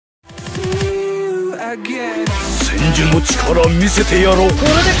戦時の力見せてやろう。これ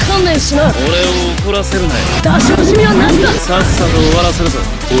で観念しな。俺を怒らせるなよ。出し惜しみは何だ。さっさと終わらせるぞ。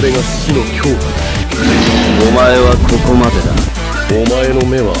俺が死の恐怖だ。お前はここまでだ。お前の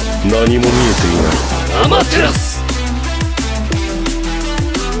目は何も見えていない。アマテラス。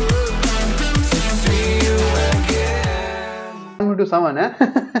To someone, eh?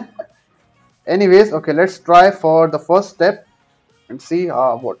 Anyways, okay, let's try for the first step and see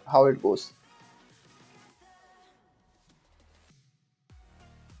how it goes.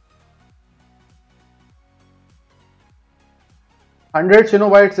 $100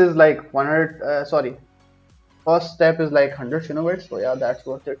 Shinobites is like 100. Sorry, first step is like 100 Shinobites. So yeah, that's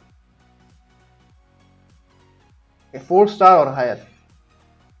worth it. Okay, 4-star or higher.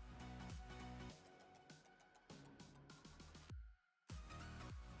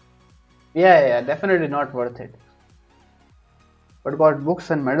 Yeah, definitely not worth it. But got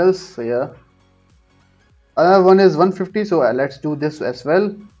books and medals, so yeah. Another one is 150, so let's do this as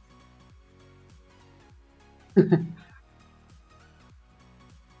well.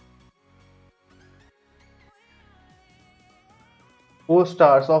 4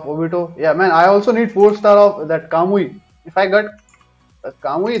 stars of Obito. Yeah, man, I also need 4 star of that Kamui. If I got a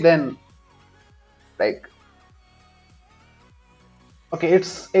Kamui, then like. Okay,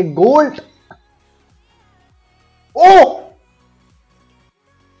 it's a gold. Oh!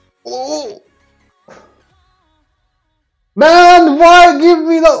 Oh! Man, why give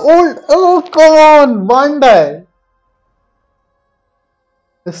me the old? Oh, come on, Bandai.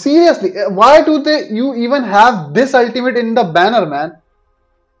 Seriously, why do you even have this ultimate in the banner, man?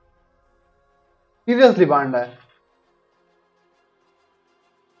 Seriously, Bandai.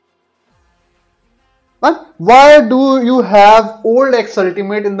 Man, why do you have old X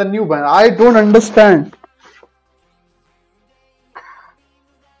ultimate in the new banner? I don't understand.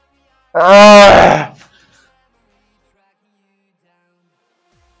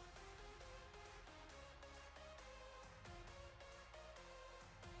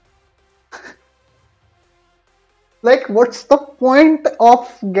 Like, what's the point of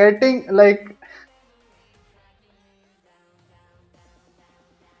getting like?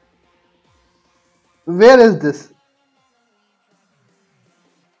 Where is this?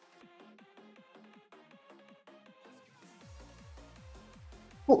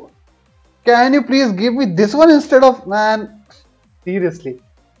 Oh, can you please give me this one instead of, man? Seriously.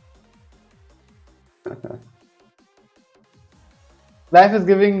 Life is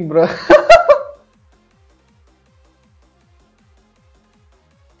giving, bro.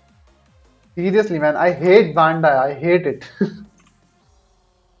 Seriously, man, I hate Bandai. I hate it.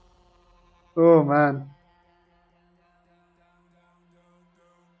 Oh man.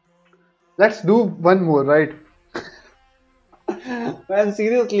 Let's do one more, right? Man,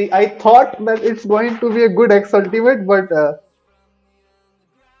 seriously, I thought that it's going to be a good X Ultimate, but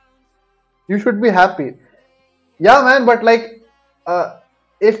you should be happy. Yeah, man, but like,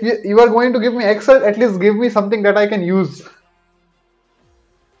 if you are going to give me X, at least give me something that I can use.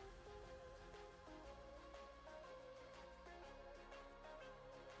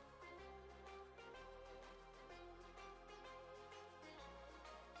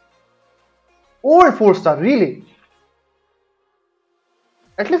 Old 4-star, really?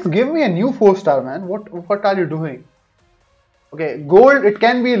 At least give me a new 4-star, man. What are you doing? Okay, gold, it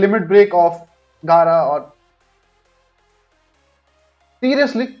can be limit break of Gaara or...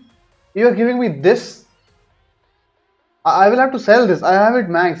 Seriously? You are giving me this? I will have to sell this. I have it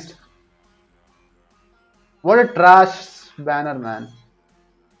maxed. What a trash banner, man.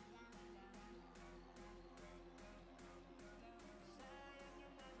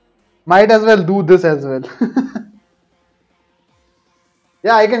 Might as well do this as well.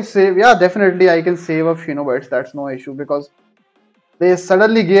 Yeah, I can save. Yeah, definitely I can save up Shinobites. That's no issue because they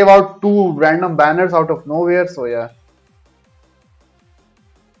suddenly gave out 2 random banners out of nowhere. So yeah.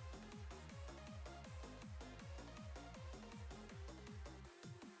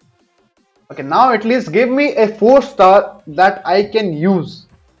 Okay, now at least give me a 4-star that I can use.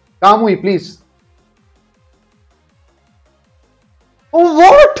 Kamui, please. Oh,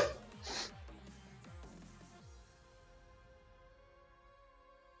 what?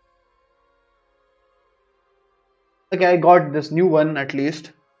 Okay, I got this new one at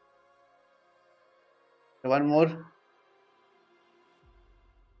least. One more.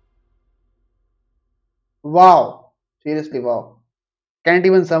 Wow. Seriously, wow. Can't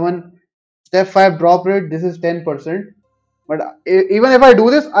even summon. Step 5 drop rate. This is 10%. But even if I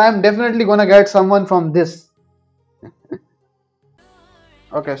do this, I am definitely gonna get someone from this.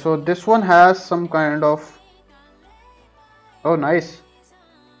 Okay, so this one has some kind of... Oh, nice.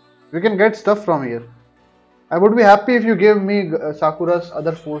 We can get stuff from here. I would be happy if you give me Sakura's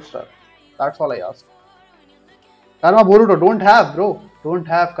other 4-star. That's all I ask. Karma Boruto don't have, bro. Don't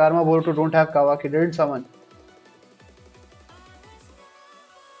have Karma Boruto, don't have Kawaki, didn't summon.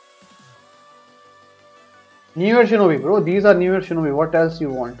 New Year Shinobi, bro. These are New Year Shinobi. What else you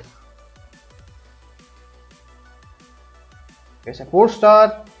want? It's a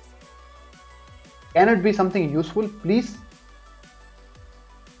 4-star. Can it be something useful, please?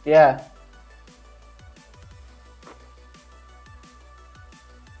 Yeah.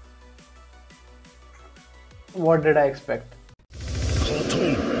 What did I expect?